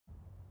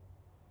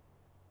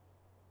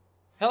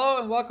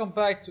Hello and welcome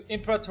back to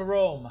Imperator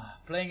Rome,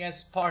 playing as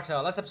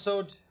Sparta. Last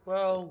episode,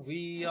 well,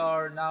 we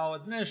are now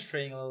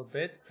administrating a little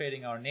bit,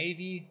 creating our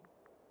navy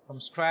from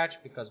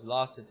scratch because we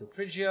lost it to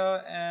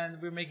Phrygia,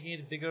 and we're making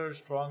it bigger,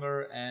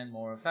 stronger, and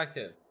more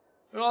effective.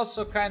 We're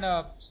also kind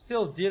of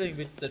still dealing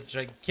with the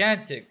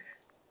gigantic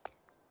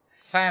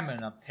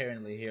famine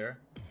apparently here,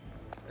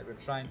 that we're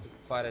trying to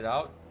fight it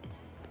out.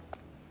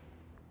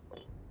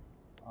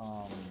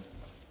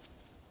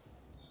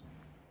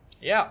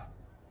 Yeah,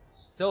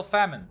 still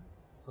famine.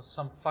 For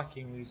some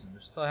fucking reason, we're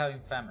still having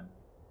famine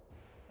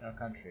in our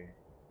country.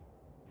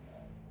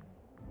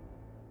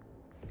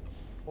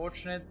 It's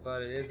unfortunate,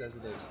 but it is as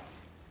it is.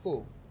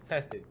 Cool.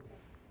 Petted.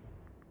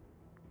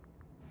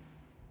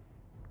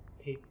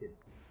 Hated.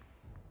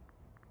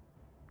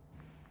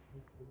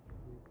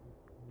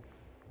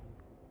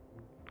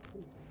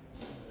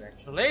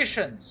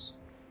 Congratulations!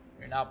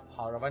 You're now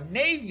part of a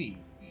navy!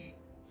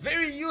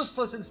 Very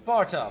useless in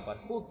Sparta, but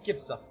who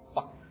gives a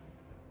fuck?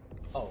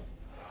 Oh.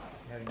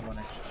 Having one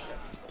extra ship.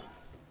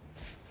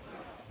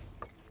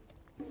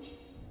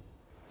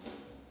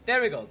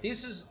 There we go.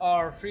 This is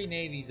our three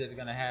navies that we're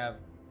gonna have.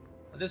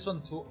 This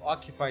one to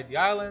occupy the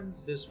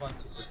islands, this one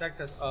to protect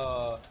us.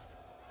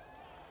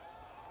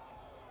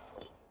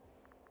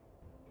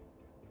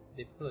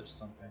 They pillaged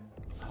something.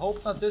 I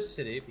hope not this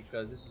city,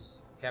 because this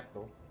is the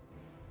capital.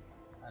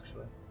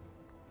 Actually.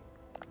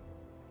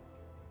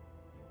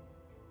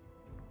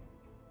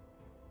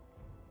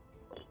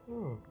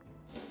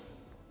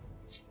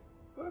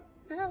 But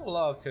they have a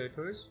lot of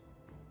territories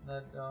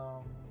that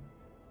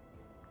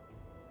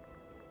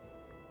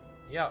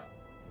yeah.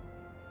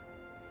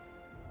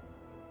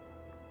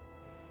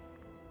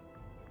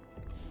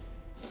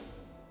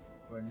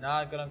 We're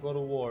not gonna go to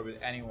war with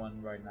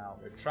anyone right now.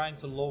 We're trying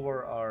to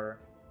lower our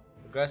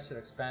aggressive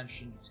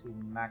expansion to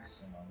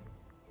maximum.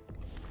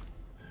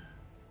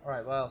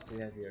 Alright, what else do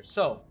we have here?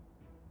 So,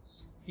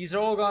 these are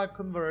all gonna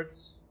convert.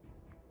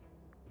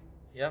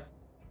 Yep.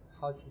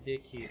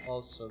 Halkidiki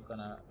also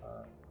gonna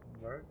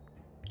convert.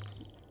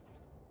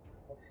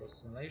 Cultural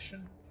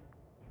simulation.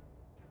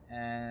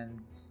 And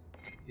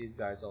these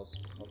guys also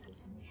cultural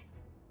simulation.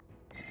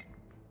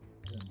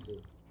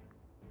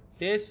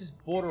 This is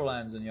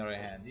Borderlands on the other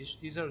hand.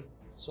 These are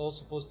all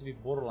supposed to be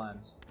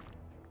Borderlands.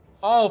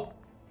 Oh!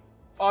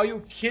 Are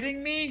you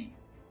kidding me?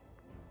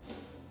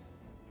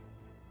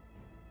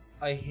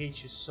 I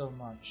hate you so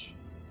much.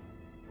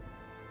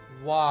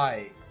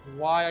 Why?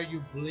 Why are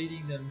you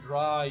bleeding them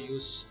dry, you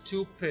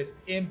stupid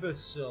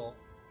imbecile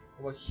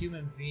of a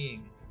human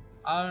being?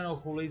 I don't know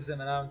who leads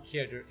them and I don't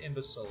care, they're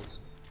imbeciles.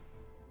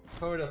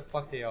 Whoever the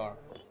fuck they are.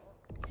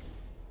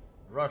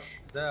 Rush,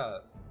 is that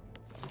a...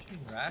 What do you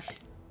mean, rash?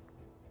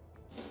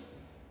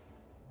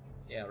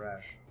 Yeah,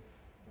 rash.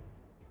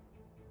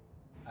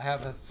 I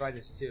have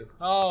arthritis too.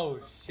 Oh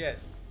shit.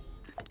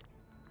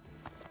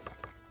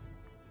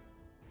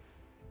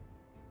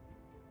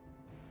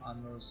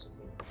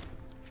 Unmerciful.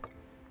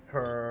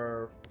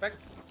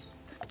 Perfect.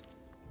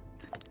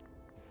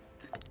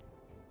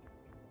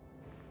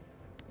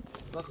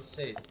 I was about to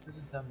say, it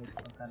doesn't tell me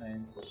it's some kind of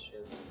incest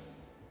shit.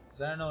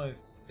 Because I don't know if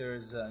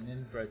there's an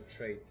inbred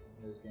trait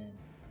in this game.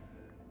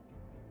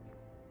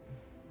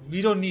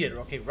 We don't need it,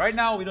 okay? Right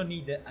now we don't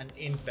need an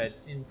inbred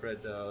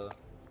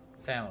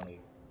family.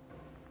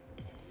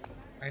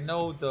 I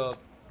know the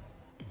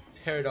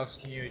Paradox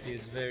community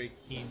is very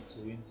keen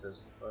to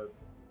incest, but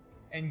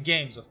in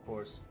games of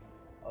course.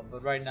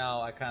 But right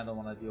now I kinda don't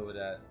wanna deal with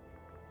that.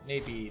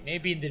 Maybe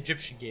in the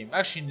Egyptian game.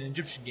 Actually in the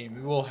Egyptian game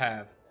we will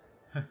have.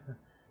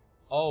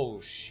 Oh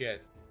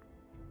shit.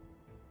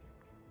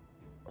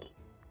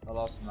 I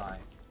lost 9.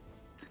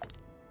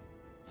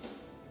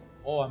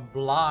 Oh, I'm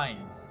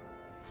blind.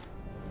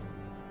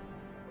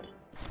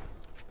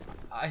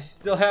 I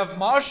still have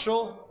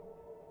Marshall.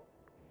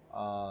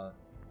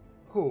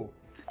 Who?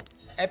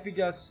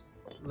 Epigas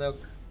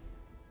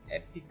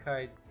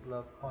Epikites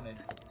Laconit.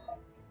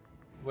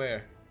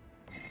 Where?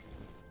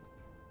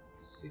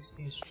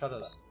 16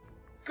 stratas.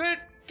 Good.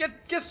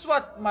 Guess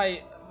what,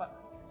 my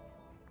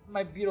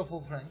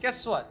beautiful friend.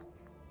 Guess what?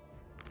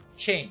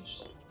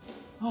 Changed.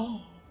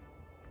 Oh.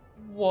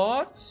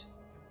 What?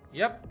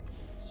 Yep.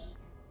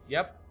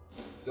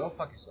 Go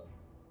fuck yourself.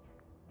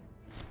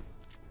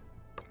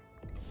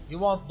 You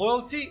want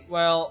loyalty?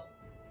 Well,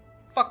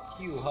 fuck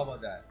you. How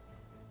about that?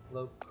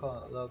 Low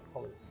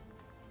college.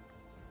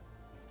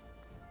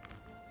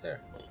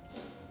 There.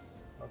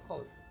 Low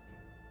college.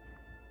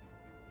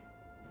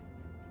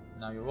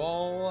 Now you're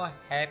all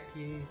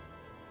happy.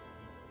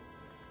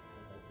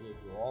 As I gave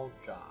you all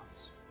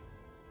jobs.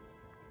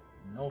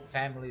 No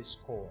family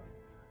scorn.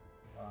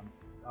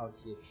 Out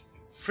here.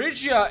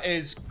 Phrygia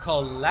is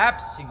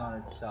collapsing on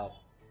itself.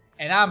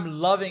 And I'm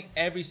loving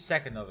every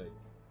second of it.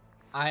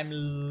 I'm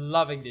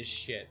loving this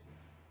shit.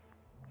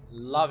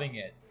 Loving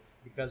it.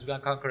 Because we're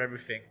gonna conquer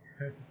everything.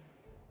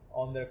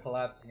 On their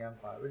collapsing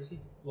empire. We just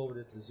need to lower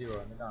this to 0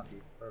 and they're gonna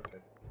be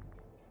perfect.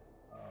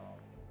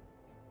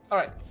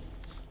 Alright.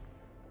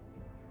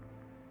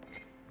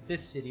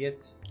 This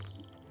idiot.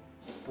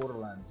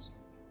 Borderlands.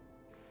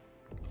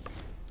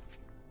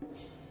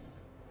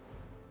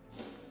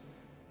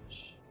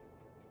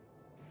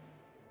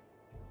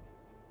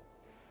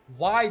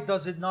 Why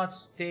does it not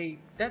stay?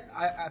 That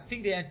I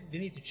think they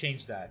need to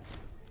change that.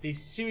 They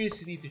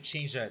seriously need to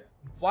change that.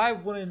 Why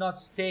would it not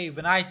stay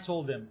when I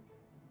told them?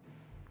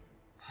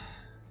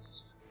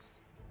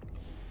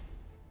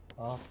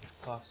 Oh, for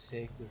fuck's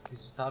sake, we've been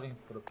starving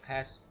for the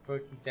past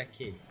 30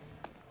 decades.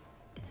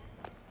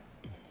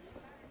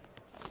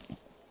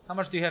 How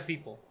much do you have,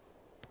 people?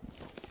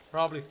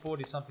 Probably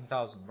 40 something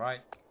thousand,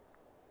 right?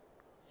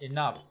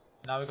 Enough.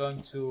 Now we're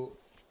going to...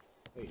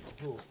 Wait,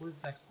 who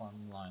is next one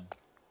in line?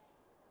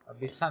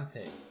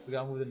 Bisante. We're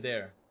gonna move them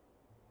there.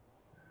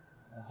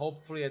 And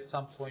hopefully at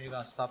some point you're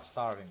gonna stop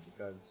starving,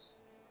 because...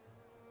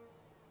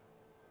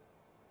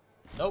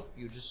 Nope,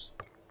 you just...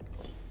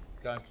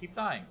 gonna keep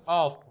dying.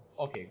 Oh,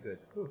 okay, good.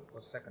 Whew, for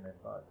a second I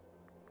thought.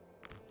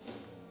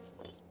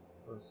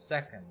 For a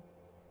second.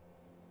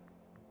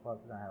 I thought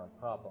we're gonna have a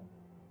problem.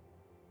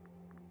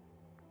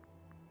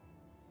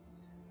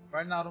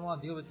 Right now I don't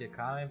want to deal with the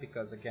economy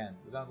because again,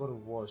 we're gonna go to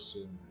war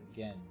soon.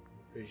 Again,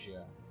 with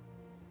Phrygia.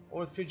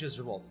 Or Phrygia's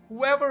revolt.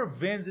 Whoever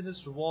wins in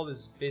this revolt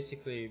is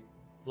basically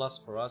plus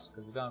for us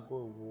because we're gonna go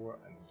to war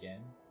again.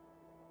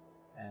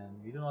 And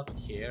we do not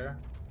care.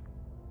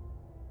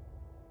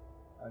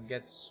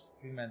 Gets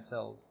freemen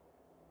cells.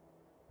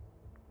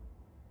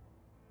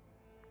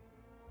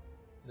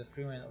 The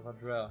freemen of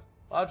Adria.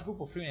 A large group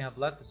of freemen have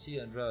left the city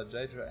of Adria,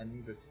 Daedra and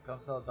Nibir to come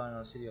settle down in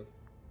our city of...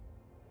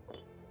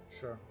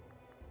 Sure.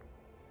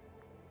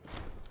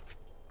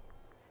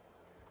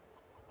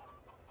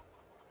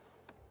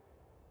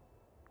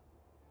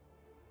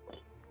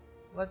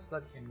 Let's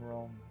let him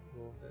roam a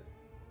little bit.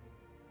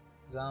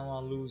 Because I don't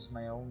want to lose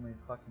my only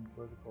fucking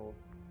political...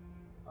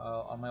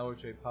 on my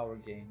oratory power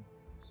gain.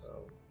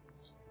 So...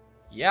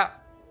 yeah!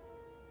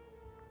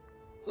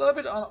 A little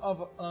bit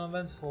of an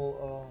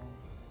eventful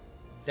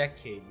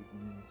decade, you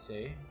can even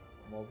say.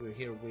 While we're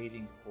here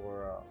waiting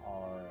for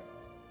our...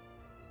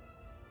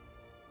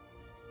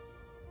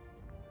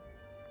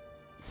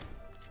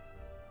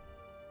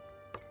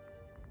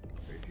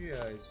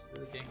 Phrygia is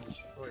really getting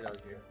destroyed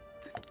out here.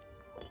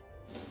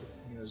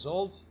 15 years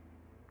old.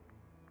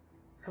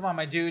 Come on,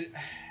 my dude.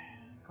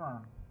 Come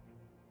on.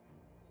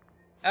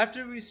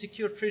 After we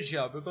secure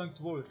Phrygia, we're going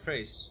to war with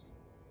Thrace.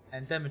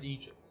 And then with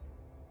Egypt.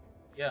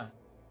 Yeah.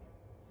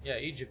 Yeah,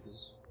 Egypt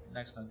is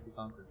next going to be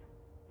conquered.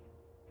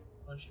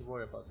 Don't you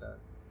worry about that.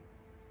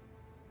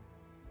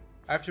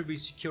 After we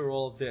secure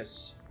all of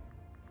this.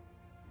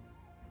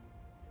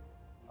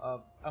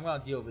 I'm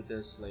gonna deal with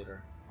this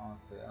later.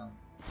 Honestly, I don't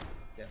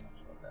care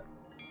much about that.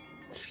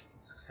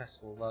 It's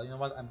successful. Well, you know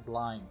what? I'm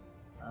blind.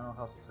 I don't know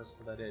how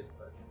successful that is,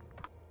 but...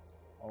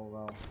 oh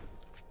well.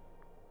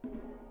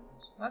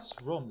 That's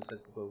Rome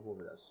decides to go to war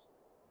with us.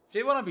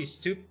 They wanna be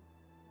stupid.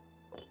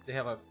 They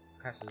have a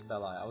Casus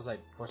Belli. I was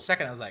like, for a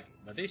second I was like,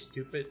 are they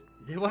stupid?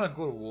 They wanna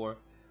go to war.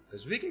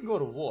 Because we can go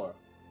to war.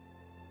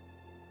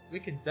 We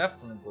can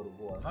definitely go to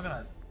war. I'm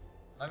not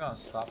gonna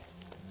stop.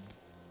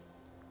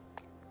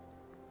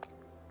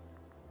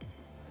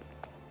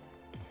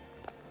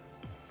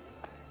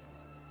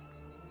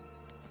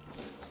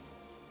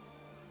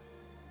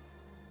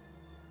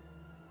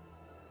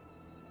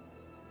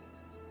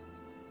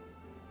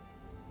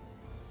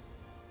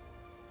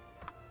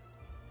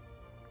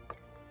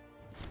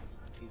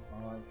 Keep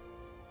my life.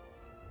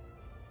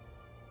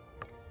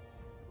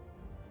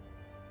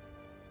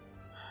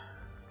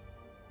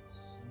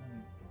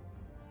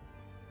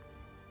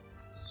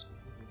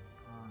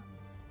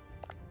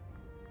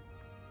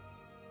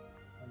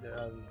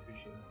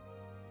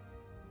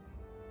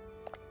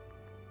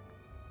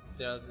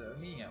 They're the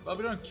Armenia, but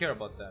we don't care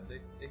about them. They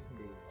can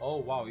be. Oh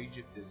wow,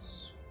 Egypt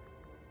is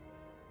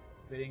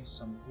getting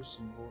some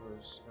gruesome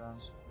borders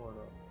around Sparta.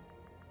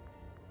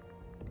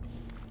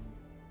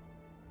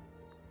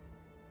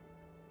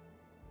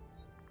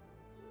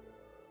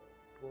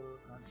 Border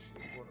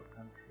country, border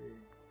country,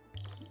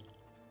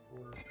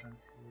 border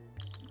country,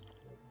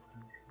 border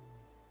country.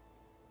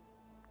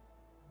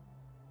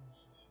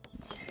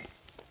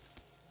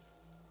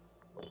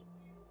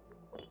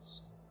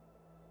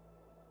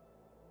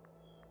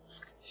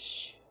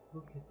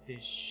 Look at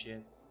this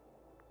shit.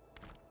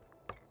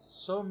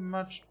 So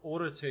much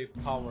oratory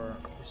power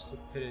for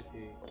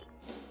stupidity.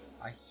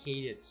 I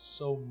hate it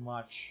so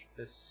much,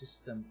 this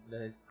system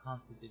that is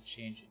constantly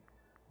changing.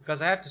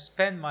 Because I have to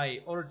spend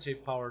my oratory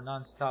power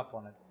non-stop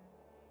on it.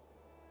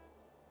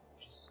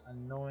 Which is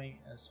annoying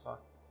as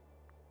fuck.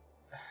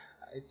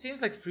 It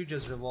seems like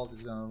Phrygia's revolt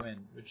is gonna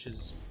win, which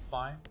is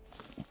fine.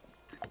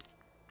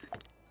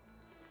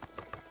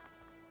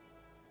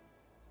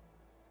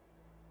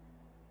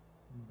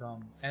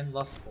 Dumb and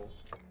lustful.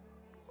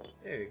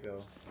 There you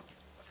go.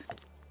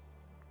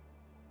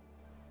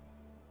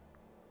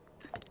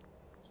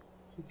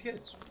 Two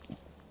kids.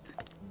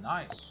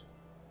 Nice.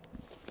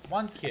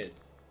 One kid.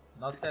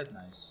 Not that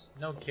nice.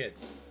 No kid.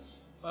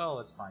 Well,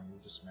 that's fine.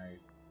 You're just married.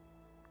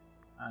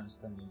 I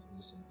understand there needs to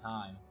be some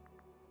time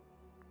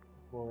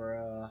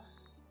for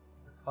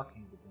the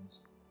fucking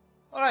begins.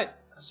 Alright,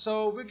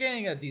 so we're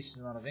getting a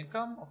decent amount of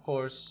income. Of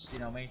course, you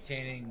know,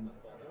 maintaining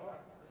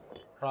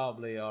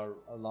probably our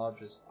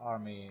largest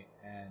army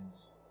and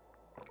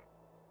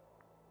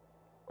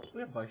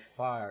We're by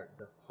far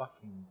the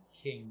fucking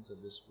kings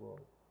of this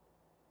world.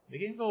 We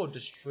can go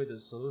destroy the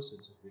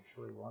Seleucids if we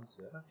truly want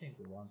to. I don't think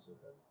we want to,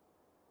 but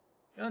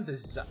you know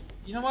this.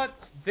 You know what,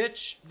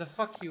 bitch? The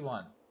fuck you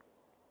want?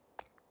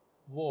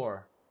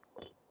 War.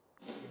 Go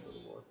to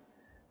war.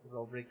 Because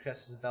I'll break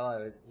Crassus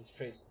Bella with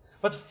Thrace.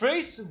 But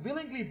Thrace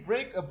willingly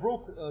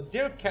broke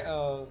their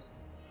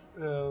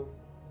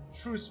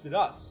truce with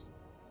us.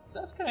 So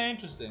that's kind of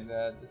interesting.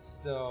 That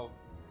the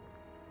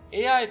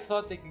AI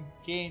thought they could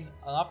gain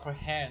an upper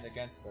hand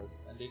against us,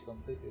 and they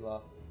completely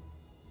lost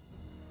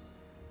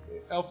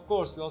it. Of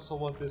course, we also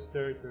want this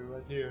territory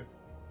right here.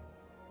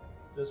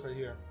 Just right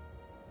here.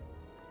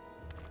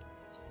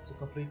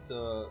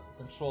 To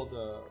control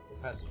the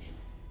passage.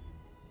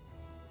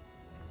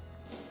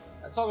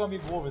 That's all gonna be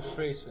war with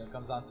Thrace when it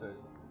comes down to it.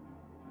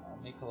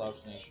 Make a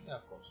large nation, yeah,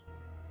 of course.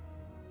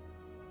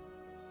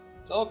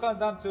 It's all come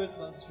down to it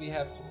once we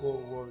have to go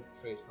war with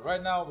Thrace. But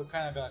right now, we're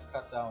kind of gonna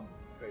cut down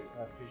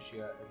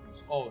Phrygia as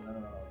much. Oh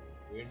no!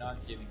 We're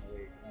not giving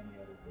away any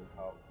other civil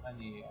power,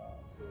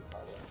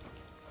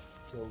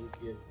 so we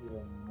give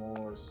even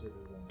more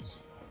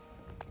citizens.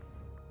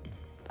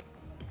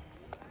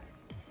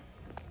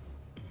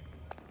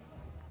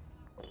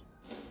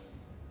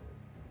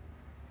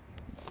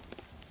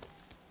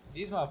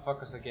 These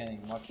motherfuckers are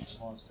getting much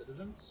more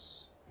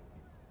citizens,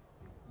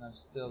 and I'm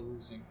still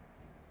losing.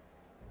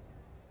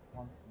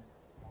 One thing.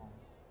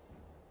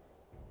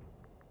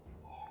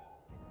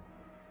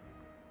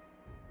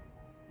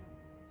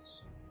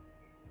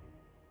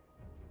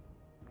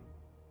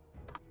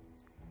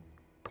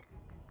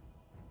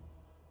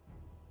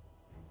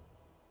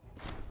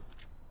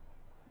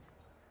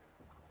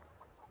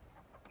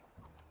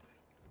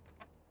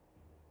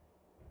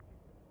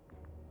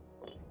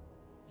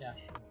 Yeah,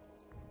 sure.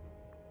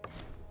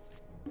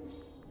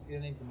 You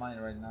don't need the money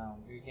right now.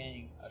 You're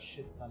gaining a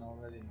shit ton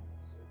already,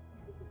 so it's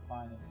completely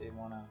fine if they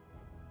wanna.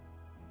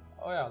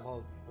 Oh yeah,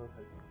 lol,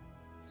 perfect.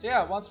 So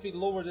yeah, once we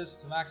lower this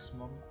to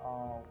maximum,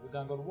 we're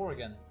gonna go to war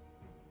again.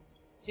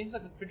 It seems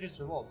like the Phrygians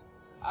revolt.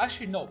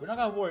 Actually, no, we're not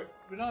gonna war.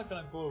 We're not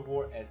gonna go to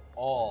war at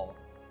all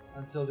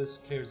until this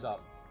clears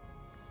up.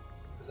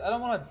 Because I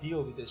don't want to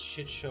deal with this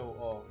shit show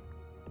of.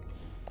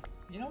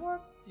 You know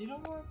what? You know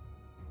what?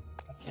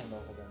 I can't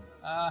vote for them.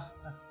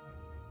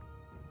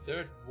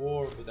 Third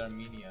war with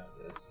Armenia.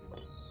 This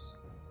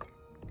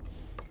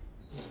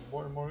is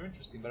more and more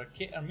interesting. But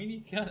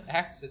Armenia cannot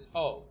access.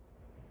 Oh,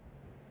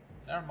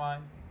 never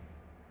mind.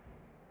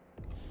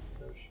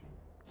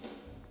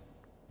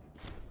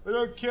 I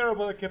don't care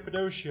about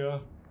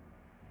Cappadocia.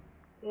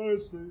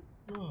 Honestly,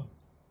 I don't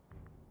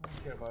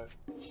care about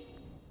it.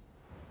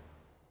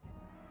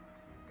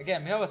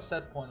 Again, we have a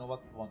set point of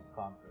what we want to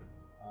conquer.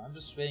 I'm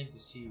just waiting to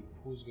see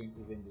who's going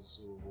to win this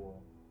civil war,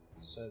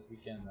 so that we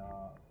can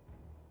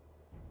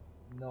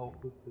know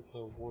who to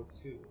declare war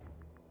to.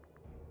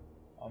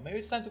 Maybe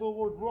it's time to go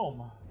war with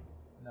Rome.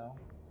 No,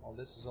 while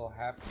this is all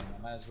happening,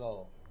 I might as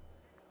well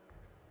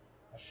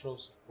show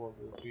support.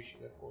 We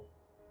appreciate it, of course.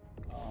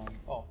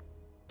 Oh.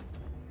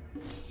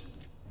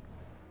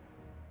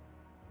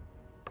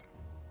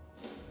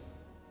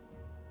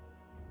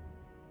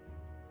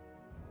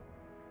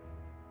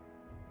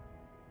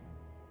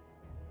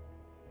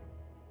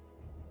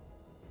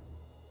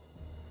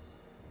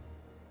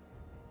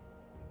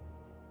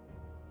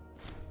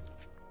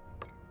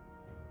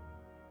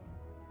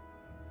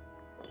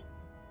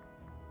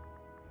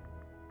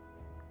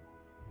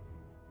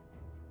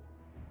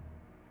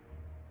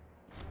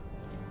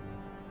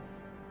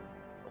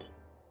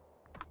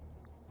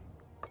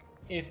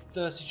 If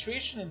the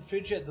situation in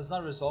Phrygia does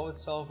not resolve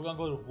itself, we're gonna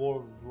go to war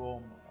with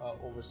Rome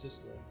over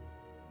Sicily.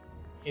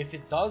 If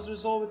it does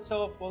resolve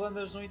itself, well then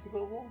there's no need to go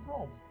to war with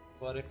Rome.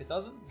 But if it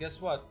doesn't,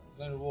 guess what?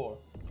 We're going to war.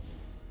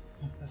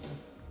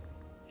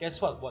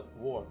 Guess what? What?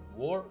 War.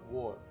 War.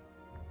 War.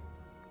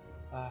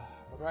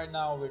 But right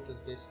now we're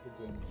just basically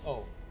doing...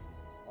 Oh.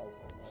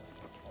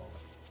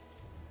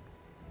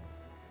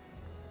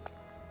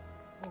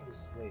 Let's move the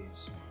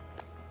slaves.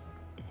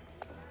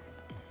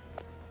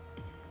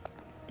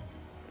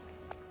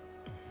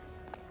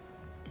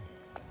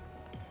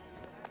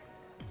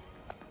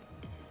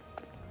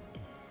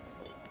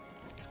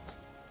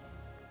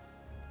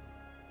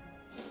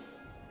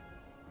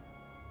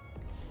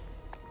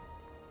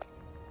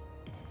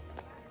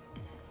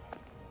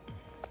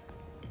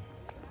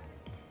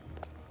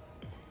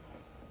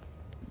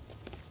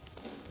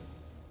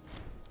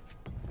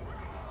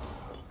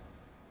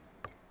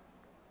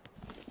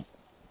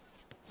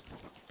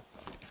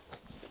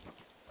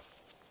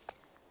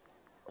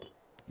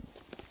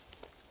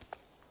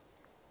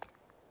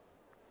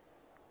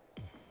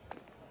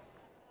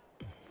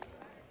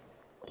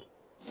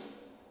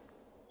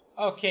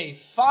 Okay,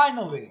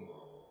 finally!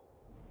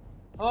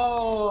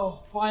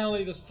 Oh,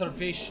 finally the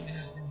starvation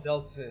has been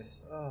dealt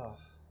with. Oh,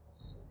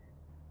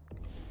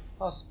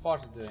 how's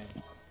Sparta doing?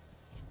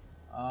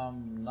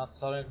 Not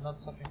suffering from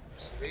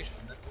starvation.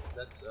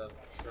 That's for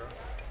sure.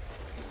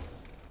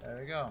 There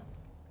we go.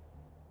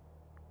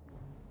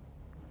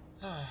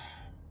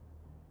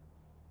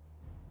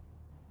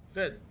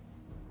 Good.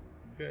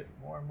 good.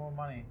 More and more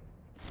money.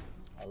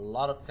 A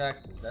lot of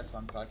taxes. That's what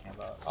I'm talking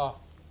about. Oh.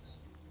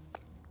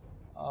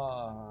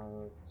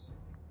 Oh.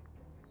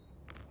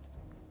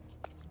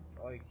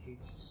 I hate you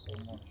so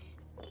much.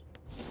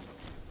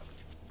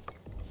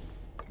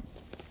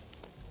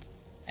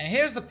 And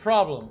here's the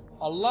problem.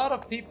 A lot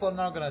of people are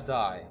not gonna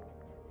die.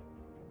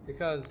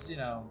 Because, you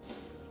know...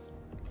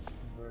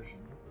 Conversion.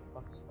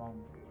 What the fuck is wrong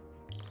with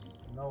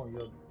you? No,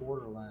 you're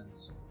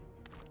Borderlands.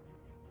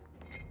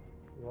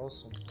 You're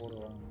also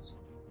Borderlands.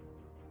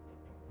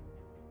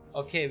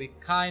 Okay, we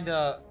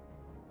kinda...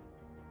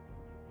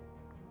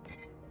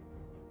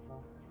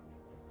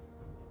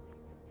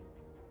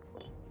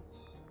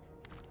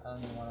 I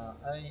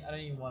don't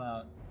even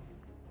wanna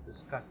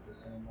discuss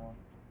this anymore.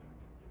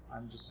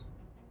 I'm just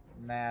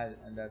mad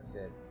and that's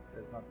it.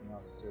 There's nothing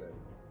else to it.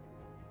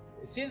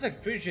 It seems like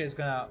Phrygia is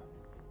gonna...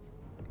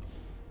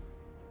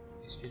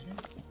 Excuse me?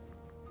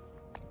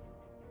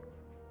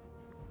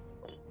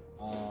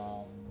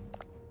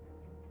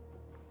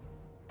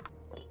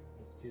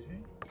 Excuse me?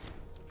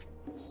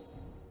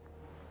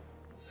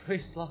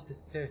 Thrace lost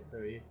his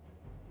territory.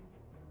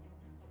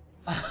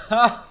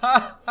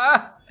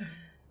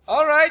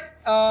 Alright,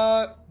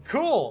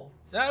 cool.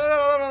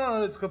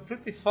 No, it's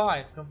completely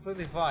fine. It's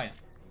completely fine.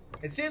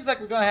 It seems like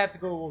we're gonna have to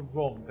go with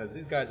Rome because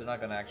these guys are not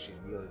gonna actually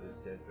wield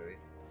this territory.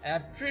 And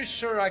I'm pretty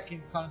sure I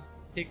can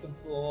take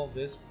control of all of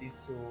this with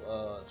these two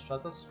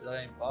stratos without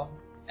any problem.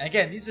 And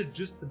again, these are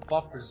just the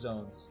buffer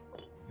zones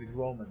with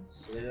Romans,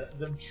 so they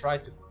don't try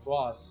to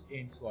cross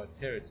into our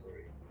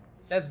territory.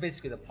 That's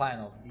basically the plan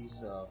of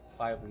these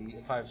five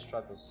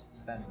stratos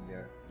standing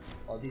there,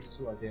 while these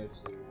two are there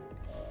to,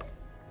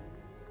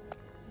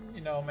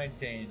 you know,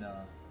 maintain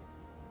our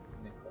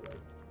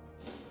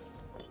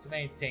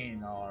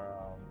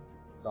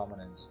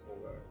dominance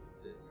over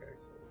the territory.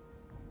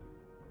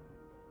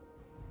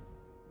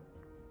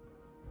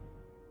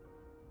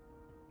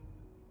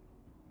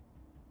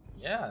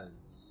 Yeah, it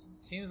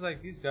seems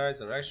like these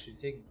guys are actually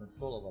taking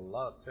control of a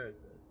lot of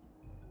territory,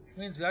 which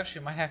means we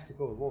actually might have to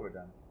go over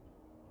them,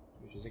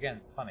 which is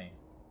again funny.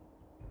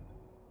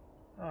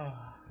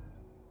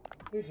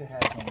 Phrygia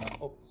has no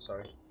oh,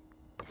 sorry.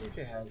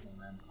 Phrygia has no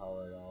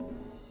manpower at all.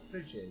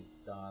 Phrygia is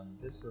done.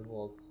 This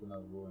revolt is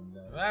gonna ruin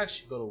them. I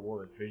actually go to war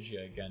with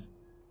Phrygia again,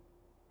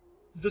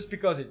 just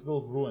because it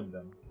will ruin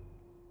them.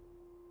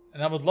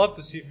 And I would love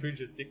to see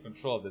Phrygia take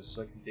control of this,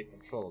 so I can take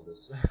control of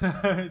this.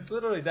 It's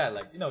literally that,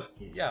 like, you know,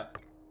 yeah,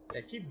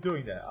 keep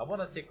doing that. I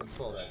want to take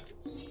control of that, so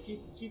just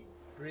keep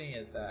bringing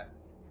it back.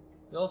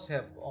 We also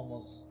have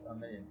almost 1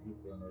 million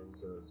people in our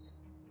reserves.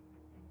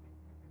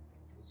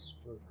 This is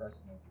truly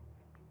fascinating.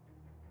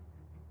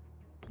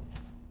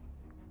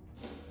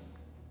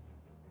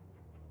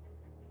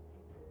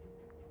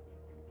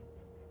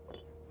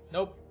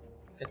 Nope.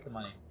 Get the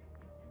money.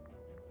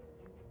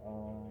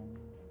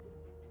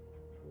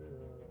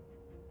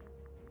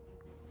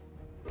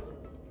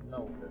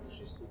 No, that's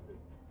actually stupid.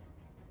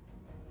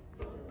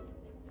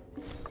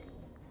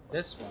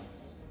 This one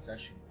is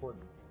actually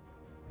important.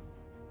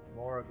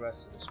 More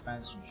aggressive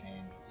expansion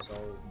chain is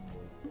always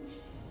needed.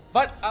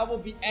 But I will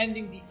be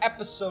ending the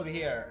episode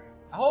here.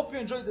 I hope you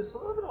enjoyed this. A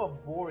little bit of a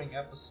boring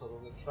episode where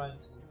we're trying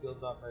to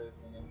build up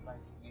everything and trying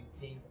to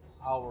maintain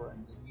the power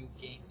and the new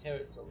gain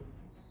territory.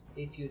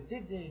 If you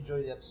did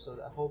enjoy the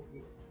episode, I hope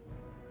you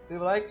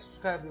leave a like,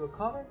 subscribe, leave a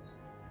comment.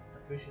 I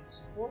appreciate the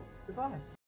support. Goodbye.